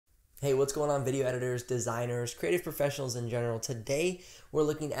Hey, what's going on, video editors, designers, creative professionals in general? Today, we're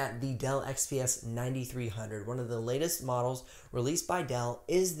looking at the Dell XPS 9300, one of the latest models released by Dell.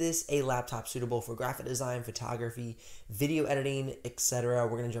 Is this a laptop suitable for graphic design, photography, video editing, etc.?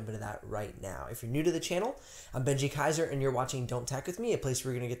 We're going to jump into that right now. If you're new to the channel, I'm Benji Kaiser, and you're watching Don't Tech With Me, a place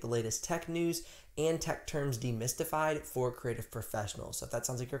where you're going to get the latest tech news and tech terms demystified for creative professionals. So if that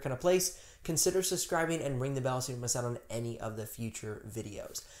sounds like your kind of place, consider subscribing and ring the bell so you don't miss out on any of the future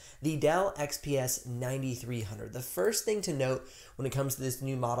videos. The Dell XPS 9300. The first thing to note when it comes to this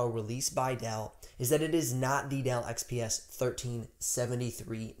new model released by Dell is that it is not the Dell XPS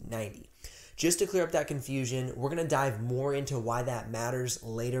 137390. Just to clear up that confusion, we're going to dive more into why that matters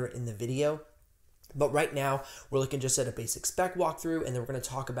later in the video. But right now, we're looking just at a basic spec walkthrough, and then we're going to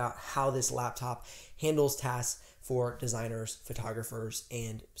talk about how this laptop handles tasks for designers, photographers,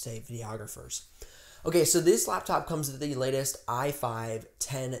 and, say, videographers. Okay, so this laptop comes with the latest i5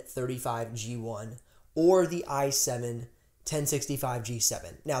 1035G1 or the i7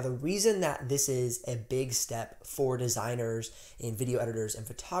 1065G7. Now, the reason that this is a big step for designers and video editors and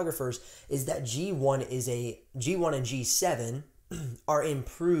photographers is that G1 and G7 are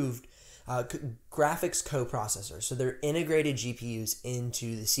improved graphics coprocessors. So they're integrated GPUs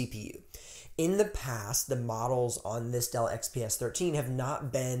into the CPU. In the past, the models on this Dell XPS 13 have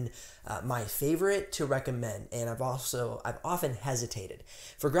not been my favorite to recommend, and I've often hesitated.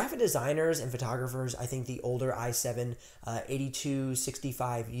 For graphic designers and photographers, I think the older i7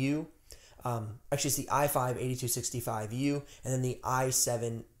 8265U, actually it's the i5 8265U, and then the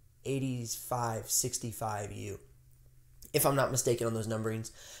i7 8565U, if I'm not mistaken on those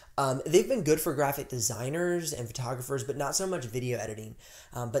numberings. They've been good for graphic designers and photographers, but not so much video editing.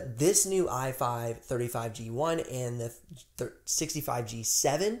 But this new i5 35G1 and the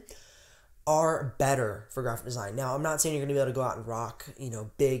 65G7 are better for graphic design. Now, I'm not saying you're going to be able to go out and rock,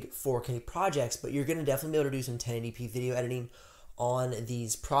 big 4K projects, but you're going to definitely be able to do some 1080p video editing on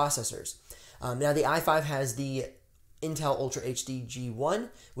these processors. Now, the i5 has the Intel Ultra HD G1,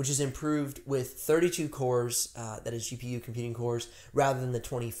 which is improved with 32 cores, that is GPU computing cores, rather than the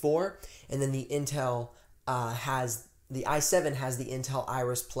 24. And then the Intel the i7 has the Intel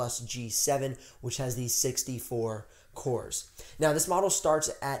Iris Plus G7, which has these 64 cores. Now, this model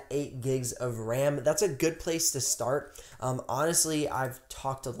starts at 8 gigs of RAM. That's a good place to start. Honestly, I've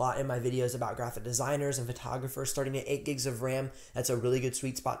talked a lot in my videos about graphic designers and photographers starting at 8 gigs of RAM. That's a really good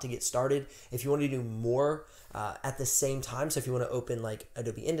sweet spot to get started. If you want to do more at the same time, so if you want to open like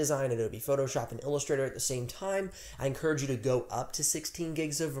Adobe InDesign, Adobe Photoshop, and Illustrator at the same time, I encourage you to go up to 16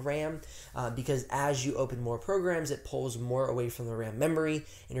 gigs of RAM because as you open more programs, it pulls more away from the RAM memory,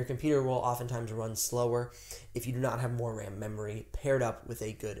 and your computer will oftentimes run slower if you do not have more RAM memory paired up with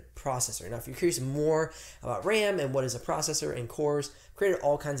a good processor. Now, if you're curious more about RAM and what is a processor and cores, I've created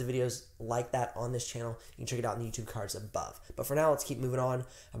all kinds of videos like that on this channel. You can check it out in the YouTube cards above. But for now, let's keep moving on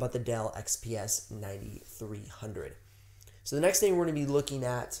about the Dell XPS 9300. So the next thing we're going to be looking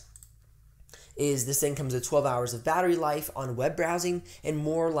at is this thing comes with 12 hours of battery life on web browsing and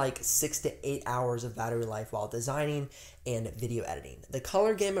more like 6 to 8 hours of battery life while designing and video editing. The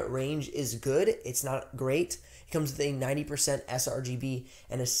color gamut range is good. It's not great. It comes with a 90% sRGB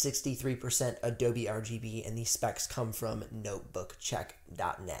and a 63% Adobe RGB, and these specs come from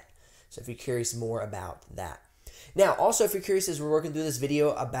notebookcheck.net. So if you're curious more about that. Now, also, if you're curious as we're working through this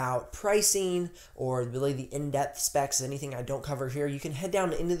video about pricing or really the in-depth specs, anything I don't cover here, you can head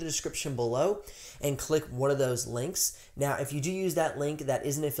down into the description below and click one of those links. Now, if you do use that link, that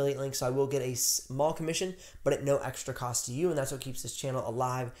is an affiliate link, so I will get a small commission, but at no extra cost to you, and that's what keeps this channel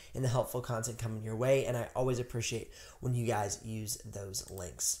alive and the helpful content coming your way, and I always appreciate when you guys use those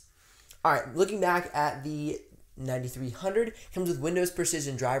links. All right, looking back at the 9300, comes with Windows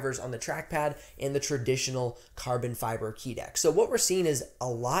Precision drivers on the trackpad and the traditional carbon fiber key deck. So what we're seeing is a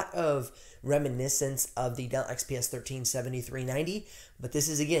lot of reminiscence of the Dell XPS 137390, but this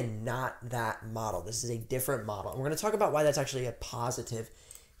is, again, not that model. This is a different model. And we're going to talk about why that's actually a positive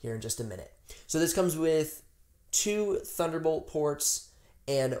here in just a minute. So this comes with 2 Thunderbolt ports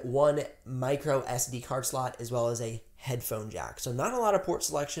and 1 micro SD card slot, as well as a headphone jack. So not a lot of port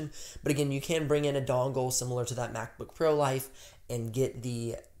selection, but again, you can bring in a dongle similar to that MacBook Pro Life and get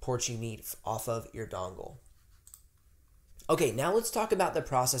the ports you need off of your dongle. Okay, now let's talk about the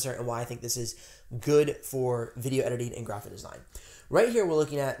processor and why I think this is good for video editing and graphic design. Right here, we're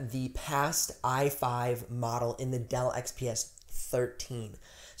looking at the past i5 model in the Dell XPS 13.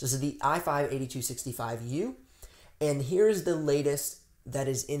 So this is the i5 8265U, and here's the latest that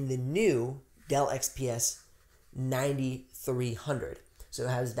is in the new Dell XPS 9300. So it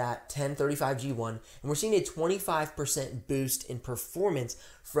has that 1035G1, and we're seeing a 25% boost in performance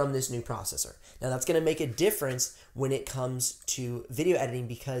from this new processor. Now that's going to make a difference when it comes to video editing,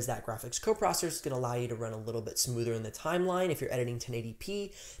 because that graphics coprocessor is going to allow you to run a little bit smoother in the timeline. If you're editing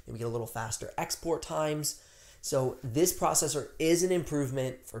 1080p, maybe get a little faster export times. So this processor is an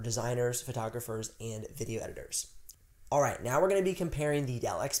improvement for designers, photographers, and video editors. All right, now we're going to be comparing the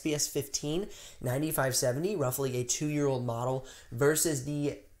Dell XPS 15 9570, roughly a 2-year-old model, versus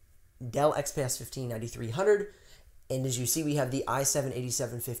the Dell XPS 15 9300. And as you see, we have the i7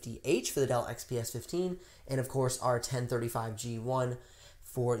 8750H for the Dell XPS 15, and of course our 1035G1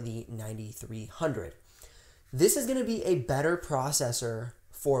 for the 9300. This is going to be a better processor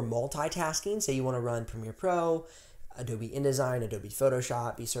for multitasking. Say you want to run Premiere Pro, Adobe InDesign, Adobe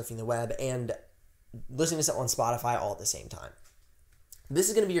Photoshop, be surfing the web, and listening to something on Spotify all at the same time. This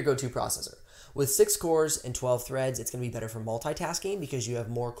is going to be your go-to processor. With 6 cores and 12 threads, it's going to be better for multitasking because you have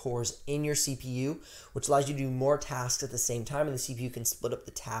more cores in your CPU, which allows you to do more tasks at the same time, and the CPU can split up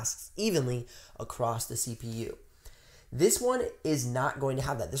the tasks evenly across the CPU. This one is not going to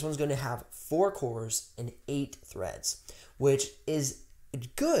have that. This one's going to have 4 cores and 8 threads, which is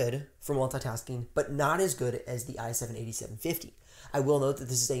good for multitasking, but not as good as the i7 8750. I will note that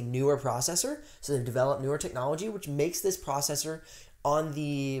this is a newer processor, so they've developed newer technology, which makes this processor on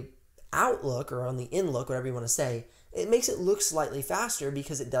the outlook or on the in-look, whatever you want to say, it makes it look slightly faster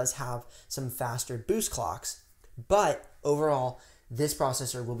because it does have some faster boost clocks. But overall, this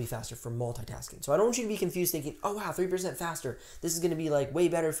processor will be faster for multitasking. So I don't want you to be confused thinking, oh wow, 3% faster. This is going to be like way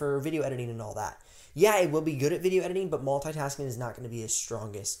better for video editing and all that. Yeah, it will be good at video editing, but multitasking is not going to be its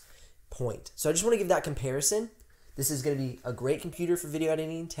strongest point. So I just want to give that comparison. This is going to be a great computer for video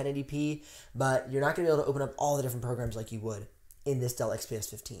editing, 1080p, but you're not going to be able to open up all the different programs like you would in this Dell XPS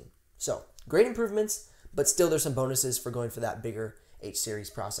 15. So great improvements, but still there's some bonuses for going for that bigger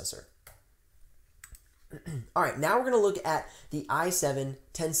H-series processor. All right, now we're going to look at the i7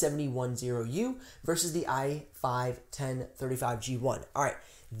 10710U versus the i5 1035G1. All right,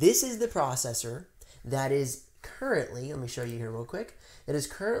 this is the processor that is currently, let me show you here real quick, that is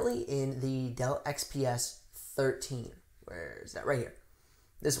currently in the Dell XPS 13. Where is that? Right here.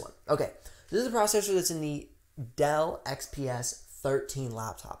 This one. Okay, this is the processor that's in the Dell XPS 13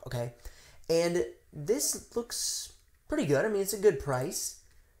 laptop, okay? And this looks pretty good. I mean, it's a good price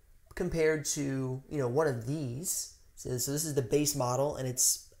compared to, you know, one of these. So this is the base model, and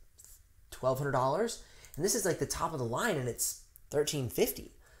it's $1,200. And this is like the top of the line, and it's $1,350.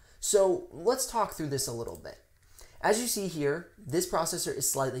 So let's talk through this a little bit. As you see here, this processor is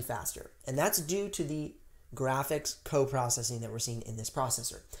slightly faster, and that's due to the graphics co-processing that we're seeing in this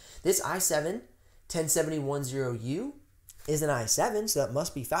processor. This i7 10710U is an i7, so that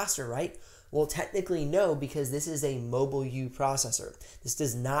must be faster, right? Well, technically no, because this is a mobile U processor. This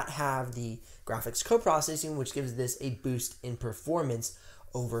does not have the graphics co-processing, which gives this a boost in performance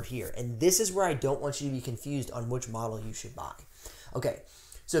over here. And this is where I don't want you to be confused on which model you should buy. Okay,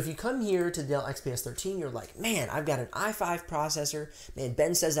 so if you come here to Dell XPS 13, you're like, man, I've got an i5 processor. Man,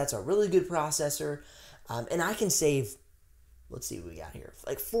 Ben says that's a really good processor. And I can save, let's see what we got here,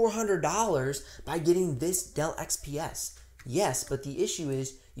 like $400 by getting this Dell XPS. Yes, but the issue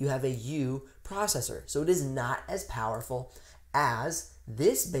is you have a U processor, so it is not as powerful as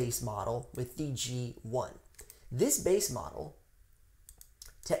this base model with the G1. This base model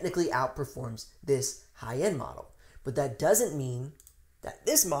technically outperforms this high-end model, but that doesn't mean that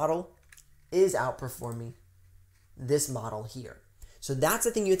this model is outperforming this model here. So that's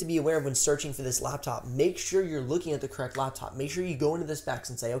the thing you have to be aware of when searching for this laptop. Make sure you're looking at the correct laptop. Make sure you go into the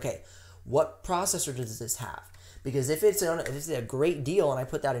specs and say, okay, what processor does this have? Because if it's a great deal, and I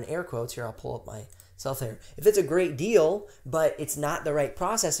put that in air quotes here, I'll pull up myself here. If it's a great deal, but it's not the right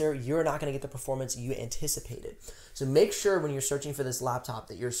processor, you're not going to get the performance you anticipated. So make sure when you're searching for this laptop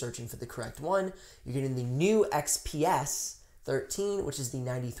that you're searching for the correct one. You're getting the new XPS 13, which is the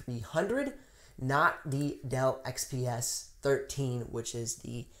 9300, not the Dell XPS 13, which is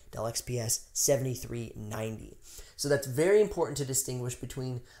the Dell XPS 7390. So that's very important to distinguish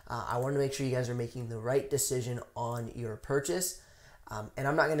between. I want to make sure you guys are making the right decision on your purchase. And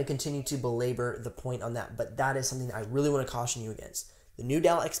I'm not going to continue to belabor the point on that, but that is something I really want to caution you against. The new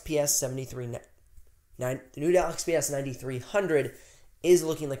Dell XPS 9300 is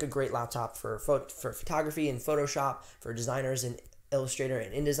looking like a great laptop for photography and Photoshop, for designers in Illustrator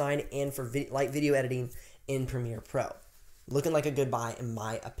and InDesign, and for light video editing in Premiere Pro. Looking like a good buy in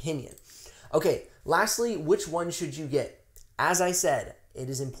my opinion. Okay, lastly, which one should you get? As I said, it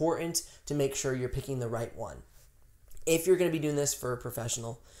is important to make sure you're picking the right one. If you're going to be doing this for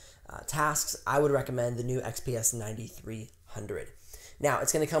professional tasks, I would recommend the new XPS 9300. Now,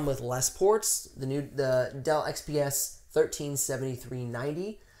 it's going to come with less ports. The Dell XPS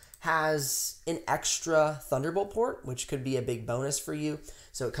 137390 has an extra Thunderbolt port, which could be a big bonus for you.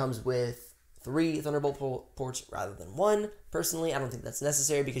 So it comes with 3 Thunderbolt ports rather than 1. Personally, I don't think that's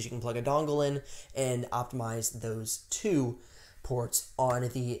necessary because you can plug a dongle in and optimize those 2 ports on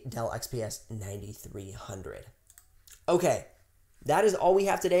the Dell XPS 9300. Okay, that is all we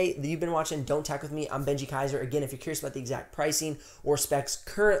have today. You've been watching Don't Tech With Me. I'm Benji Kaiser. Again, if you're curious about the exact pricing or specs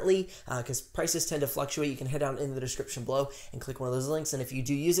currently, because prices tend to fluctuate, you can head down in the description below and click one of those links. And if you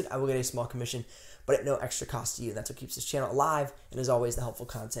do use it, I will get a small commission, but at no extra cost to you. And that's what keeps this channel alive, and as always, the helpful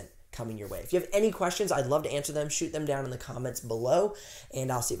content coming your way. If you have any questions, I'd love to answer them. Shoot them down in the comments below,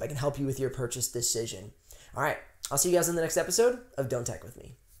 and I'll see if I can help you with your purchase decision. All right, I'll see you guys in the next episode of Don't Tech With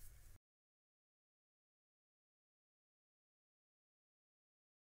Me.